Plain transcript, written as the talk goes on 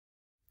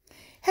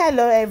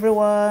Hello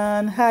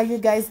everyone, how you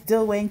guys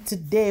doing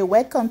today?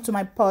 Welcome to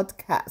my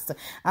podcast.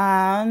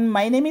 And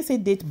my name is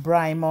Edith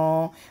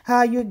Brimo.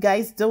 How you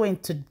guys doing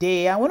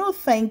today? I want to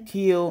thank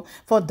you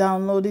for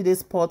downloading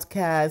this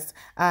podcast.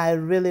 I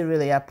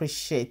really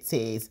appreciate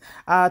it.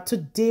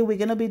 Today we're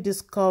going to be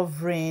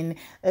discovering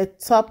a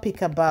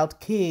topic about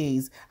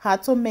kids, how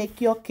to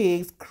make your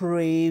kids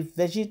crave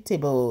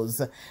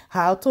vegetables,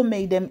 how to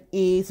make them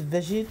eat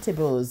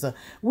vegetables.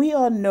 We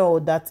all know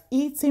that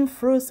eating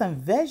fruits and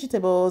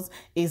vegetables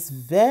is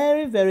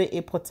very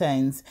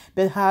important,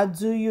 but how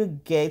do you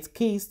get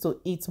kids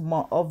to eat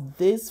more of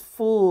this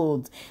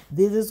food?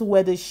 This is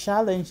where the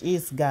challenge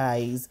is,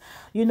 guys.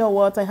 You know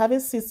what, I have a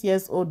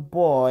 6-year-old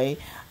boy,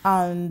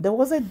 and there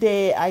was a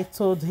day I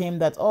told him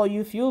that, oh,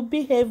 if you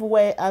behave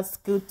well at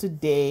school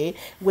today,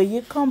 when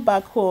you come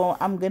back home,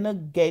 I'm gonna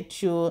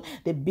get you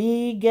the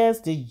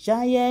biggest, the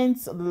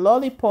giant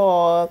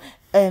lollipop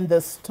in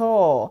the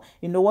store.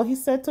 You know what he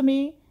said to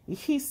me?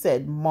 He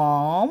said,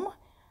 Mom,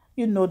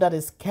 you know that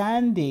is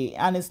candy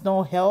and it's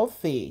not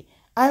healthy.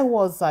 I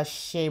was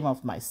ashamed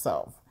of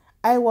myself.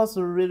 I was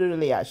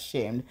really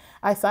ashamed.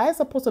 I said, I'm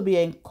supposed to be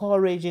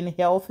encouraging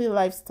healthy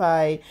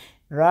lifestyle.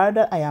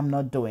 Rather, I am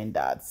not doing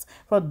that.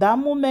 From that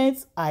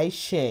moment, I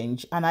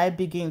changed and I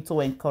begin to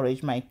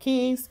encourage my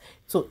kids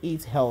to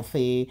eat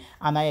healthy.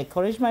 And I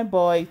encourage my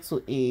boy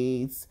to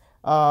eat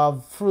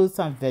fruits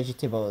and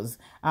vegetables.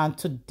 And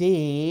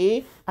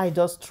today I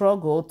just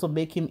struggle to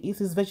make him eat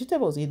his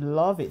vegetables. He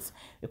loves it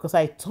because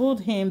I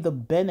told him the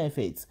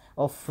benefits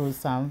of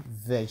fruits and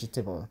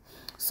vegetables.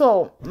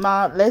 So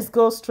now let's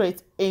go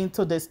straight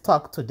into this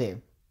talk today.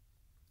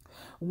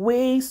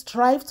 We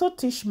strive to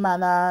teach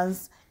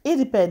manners,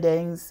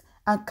 independence,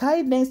 and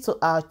kindness to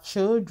our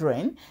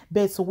children,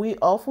 but we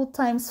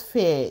oftentimes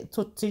fail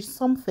to teach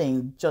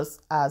something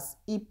just as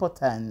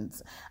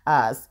important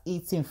as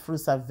eating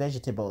fruits and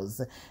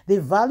vegetables: the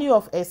value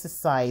of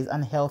exercise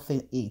and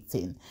healthy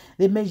eating.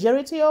 The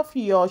majority of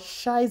your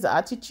child's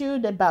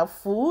attitude about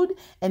food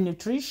and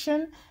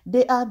nutrition,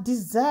 they are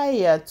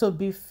desire to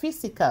be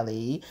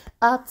physically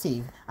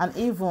active, and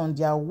even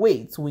their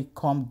weight will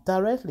come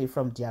directly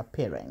from their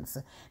parents.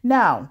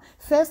 Now,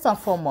 first and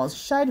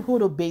foremost,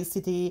 childhood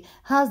obesity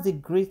has the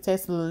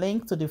greatest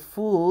link to the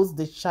foods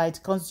the child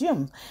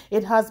consumes.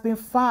 It has been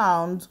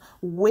found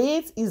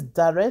weight is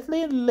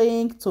directly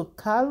linked to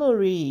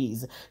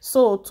calories.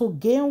 So to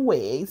gain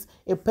weight,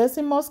 a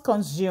person must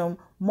consume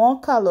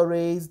more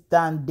calories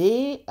than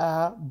they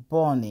are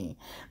burning.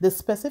 The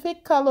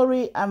specific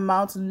calorie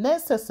amount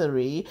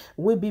necessary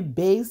will be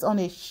based on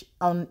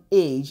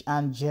age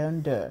and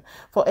gender.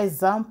 For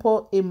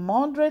example, a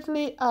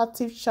moderately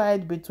active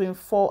child between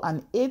 4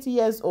 and 8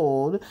 years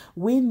old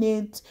will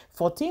need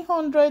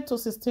 1400 to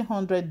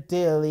 1600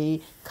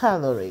 daily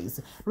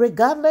calories.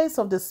 Regardless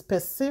of the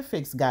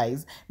specifics,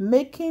 guys,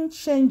 making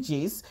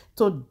changes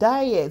to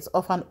diet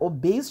of an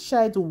obese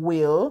child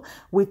will,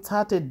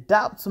 without a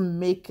doubt,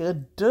 make a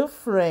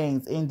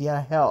difference in their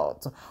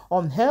health.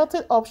 Unhealthy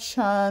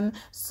options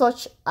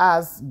such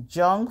as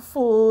junk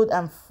food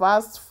and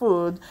fast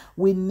food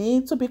will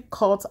need to be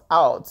cut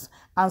out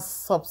and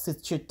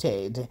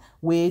substituted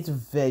with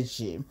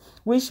veggie,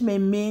 which may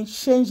mean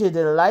changing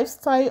the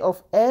lifestyle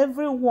of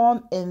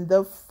everyone in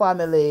the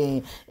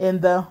family, in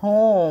the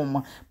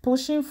home,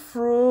 pushing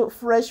through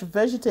fresh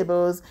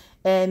vegetables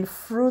and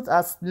fruit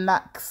as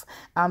snacks,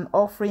 and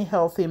offering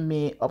healthy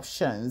meal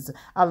options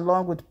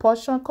along with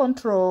portion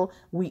control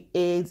we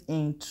aid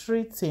in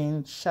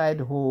treating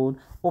childhood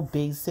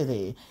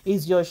obesity.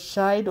 Is your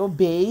child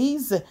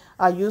obese?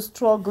 Are you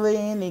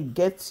struggling in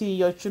getting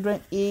your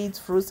children eat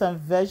fruits and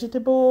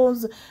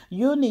vegetables?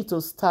 You need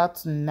to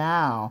start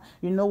now.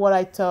 You know what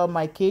I tell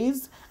my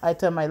kids? I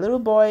tell my little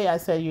boy, I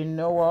said, you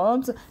know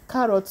what?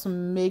 Carrots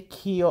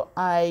make your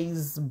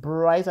eyes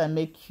bright and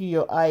make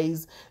your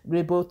eyes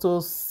able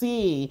to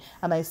see.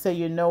 And I say,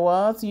 you know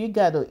what? You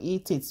got to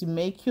eat it to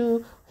make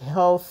you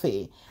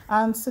healthy.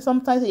 And so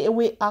sometimes he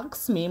will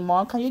ask me,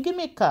 Mom, can you give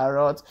me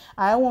carrot?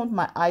 I want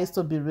my eyes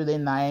to be really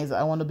nice.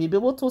 I want to be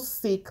able to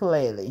see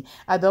clearly.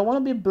 I don't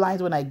want to be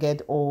blind when I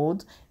get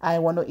old. I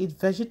want to eat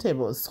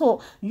vegetables.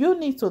 So you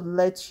need to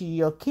let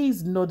your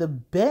kids know the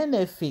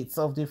benefits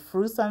of the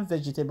fruits and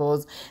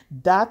vegetables.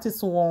 That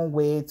is one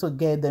way to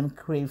get them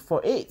crave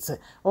for it.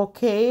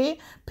 Okay?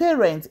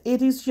 Parents,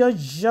 it is your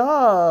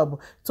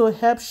job to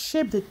help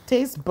shape the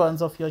taste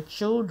buds of your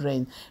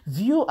children.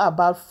 View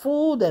about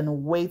food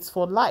and weights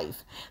for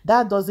life.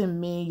 That doesn't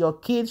mean your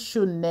kids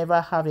should never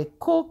have a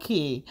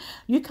cookie.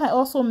 You can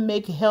also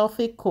make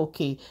healthy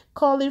cookie.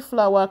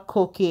 Cauliflower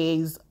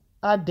cookies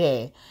are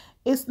there.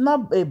 It's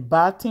not a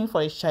bad thing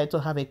for a child to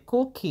have a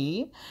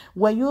cookie.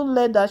 When you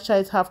let that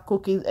child have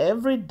cookies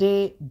every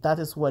day, that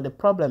is where the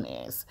problem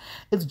is.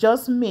 It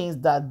just means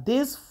that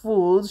these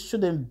foods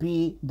shouldn't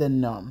be the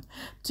norm.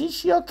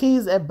 Teach your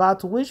kids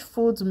about which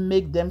foods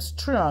make them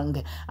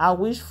strong and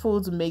which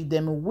foods make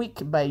them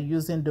weak by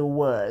using the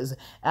words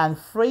and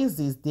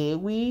phrases they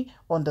will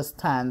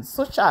understand,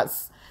 such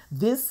as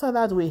This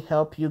salad will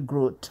help you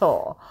grow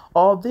tall.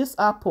 Or this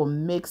apple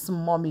makes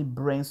mommy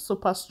brain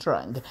super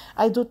strong.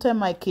 I do tell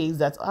my kids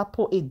that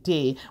apple a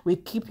day will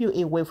keep you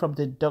away from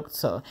the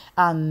doctor.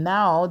 And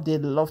now they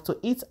love to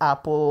eat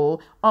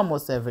apple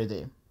almost every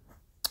day.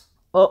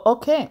 Oh,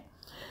 okay.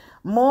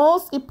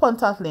 Most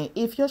importantly,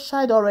 if your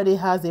child already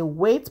has a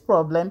weight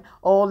problem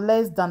or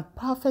less than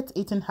perfect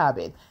eating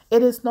habit,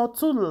 it is not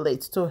too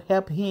late to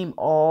help him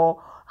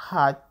or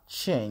her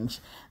change.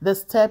 The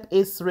step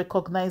is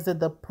recognizing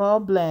the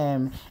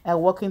problem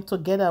and working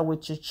together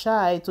with your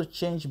child to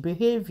change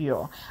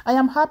behavior. I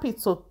am happy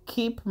to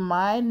keep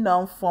my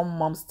non-form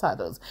mom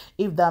status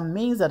if that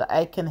means that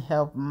I can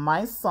help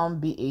my son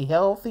be a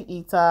healthy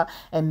eater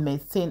and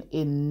maintain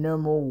a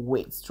normal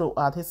weight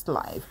throughout his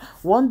life.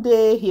 One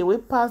day he will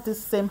pass the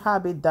same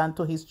habit down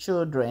to his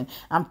children,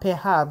 and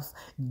perhaps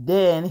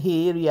then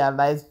he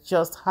realized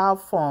just how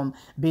fun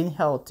being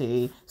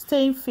healthy,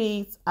 staying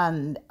fit,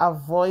 and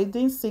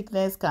avoiding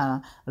sickness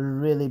can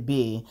really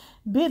be.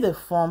 Be the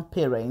fun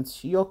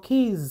parent. Your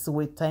kids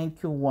will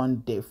thank you one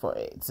day for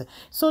it.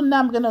 So now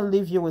I'm going to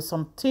leave you with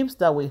some tips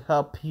that will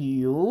help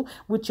you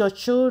with your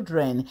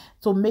children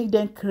to make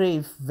them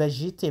crave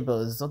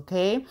vegetables,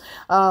 okay?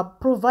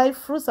 Provide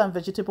fruits and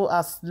vegetables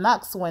as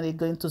snacks when they're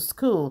going to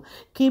school.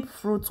 Keep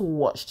fruit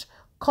washed,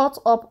 cut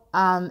up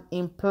and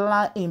in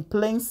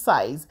plain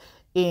sight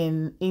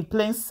in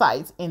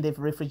the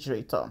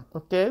refrigerator,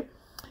 okay?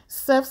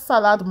 Serve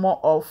salad more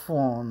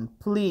often,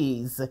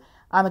 please,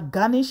 and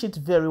garnish it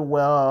very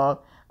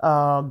well.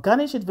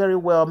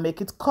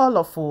 Make it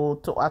colorful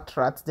to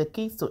attract the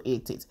kids to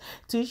eat it.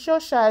 Teach your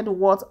child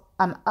what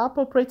an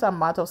appropriate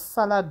amount of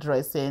salad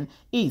dressing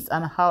is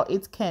and how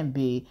it can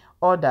be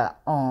ordered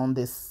on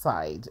the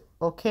side,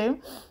 okay?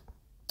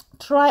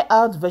 Try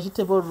out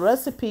vegetable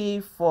recipe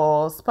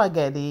for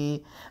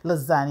spaghetti,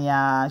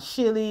 lasagna,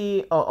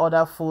 chili, or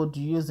other food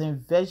using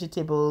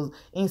vegetables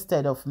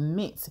instead of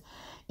meat.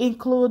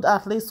 Include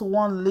at least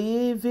one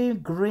living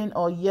green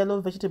or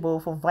yellow vegetable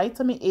for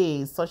vitamin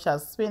A, such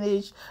as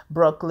spinach,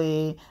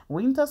 broccoli,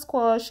 winter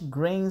squash,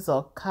 greens,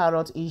 or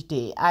carrot each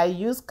day. I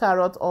use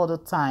carrot all the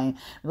time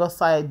because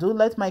I do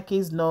let my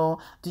kids know,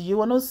 do you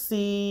want to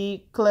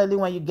see clearly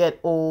when you get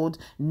old?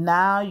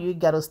 Now you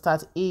got to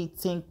start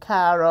eating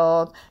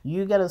carrot.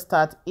 You got to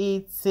start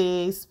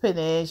eating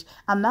spinach.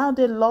 And now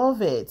they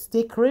love it.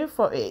 They crave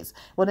for it.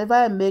 Whenever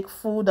I make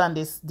food and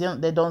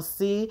they don't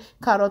see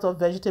carrot or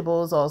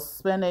vegetables or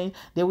spinach,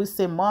 they will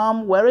say,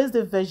 Mom, where is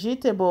the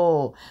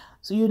vegetable?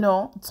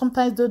 So,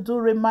 sometimes they do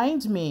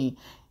remind me.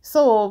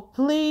 So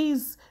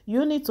please,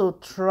 you need to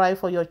try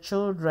for your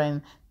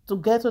children to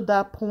get to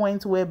that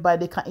point whereby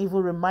they can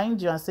even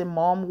remind you and say,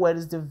 Mom, where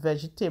is the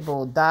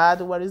vegetable? Dad,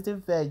 where is the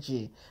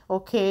veggie?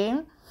 Okay?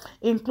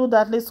 Include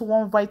at least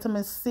one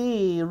vitamin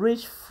C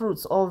rich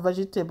fruits or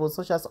vegetables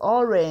such as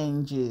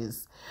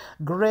oranges,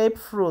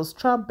 grapefruit,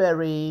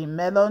 strawberry,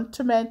 melon,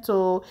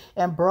 tomato,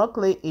 and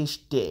broccoli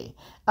each day.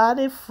 Add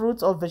a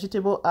fruit or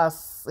vegetable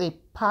as a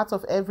part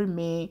of every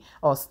meal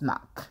or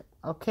snack.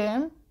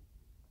 Okay?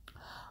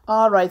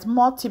 All right,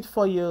 more tips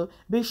for you.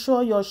 Be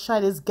sure your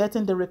child is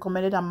getting the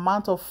recommended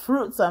amount of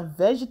fruits and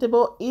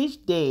vegetables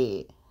each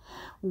day.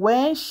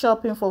 When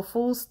shopping for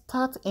food,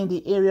 start in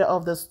the area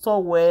of the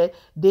store where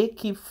they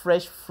keep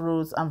fresh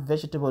fruits and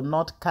vegetables,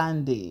 not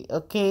candy,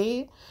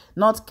 okay?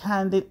 Not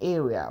candy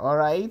area, all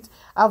right?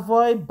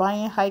 Avoid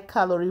buying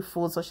high-calorie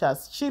foods such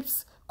as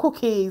chips,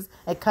 cookies,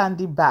 and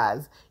candy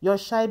bars. Your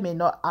child may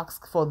not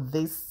ask for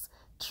these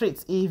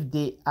treats if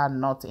they are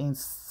not in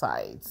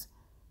sight.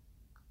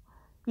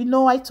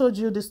 I told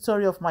you the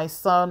story of my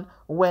son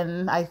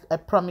when I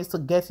promised to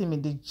get him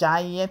in the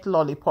giant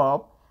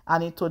lollipop.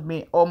 And he told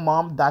me, oh,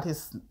 Mom, that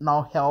is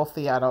not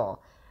healthy at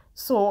all.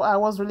 So I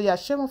was really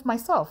ashamed of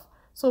myself.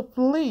 So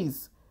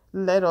please,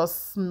 let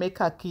us make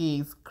our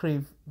kids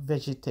crave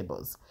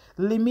vegetables.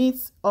 Limit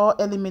or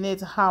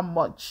eliminate how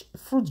much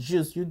fruit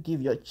juice you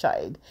give your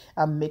child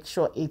and make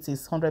sure it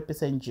is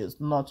 100% juice,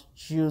 not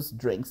juice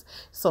drinks.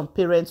 Some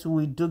parents,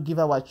 we do give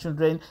our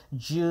children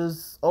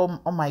juice. Oh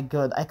my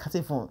God, I can't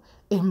even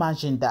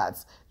imagine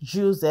that.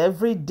 Juice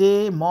every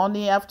day,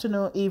 morning,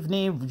 afternoon,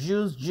 evening,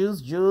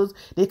 juice.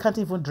 They can't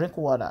even drink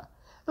water.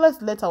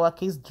 Let's let our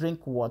kids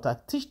drink water.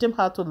 Teach them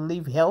how to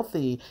live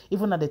healthy,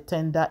 even at a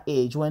tender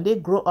age. When they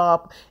grow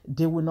up,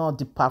 they will not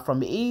depart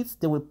from it.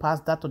 They will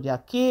pass that to their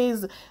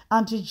kids,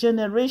 and the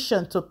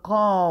generation to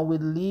come will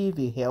live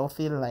a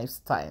healthy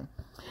lifestyle.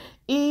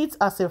 Eat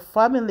as a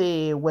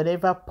family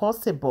whenever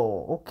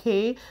possible,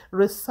 okay?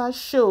 Research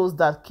shows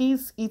that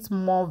kids eat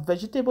more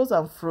vegetables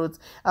and fruits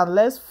and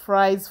less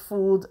fried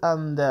food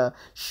and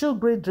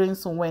sugary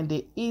drinks when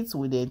they eat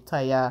with the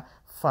entire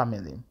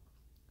family.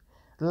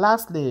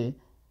 Lastly,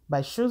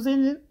 by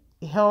choosing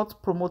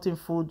health-promoting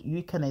food,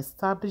 you can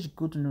establish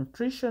good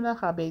nutritional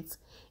habits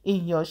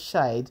in your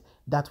child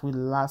that will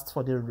last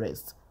for the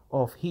rest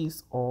of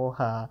his or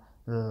her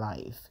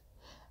life.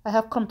 I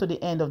have come to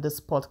the end of this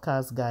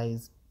podcast,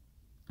 guys.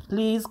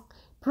 Please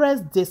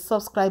press the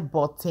subscribe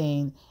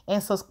button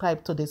and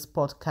subscribe to this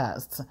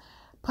podcast.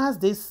 Pass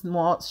this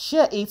more,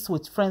 share it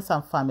with friends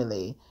and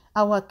family.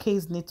 Our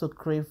kids need to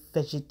crave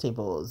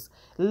vegetables.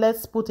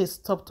 Let's put a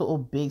stop to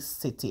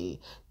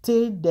obesity.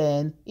 Till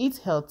then, eat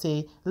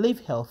healthy, live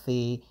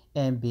healthy,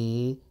 and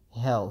be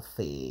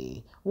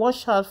healthy.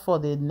 Watch out for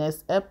the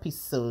next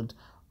episode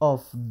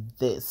of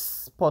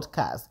this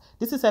podcast.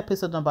 This is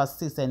episode number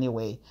 6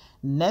 anyway.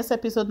 Next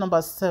episode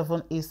number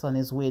 7 is on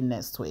its way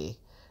next week.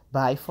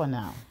 Bye for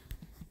now.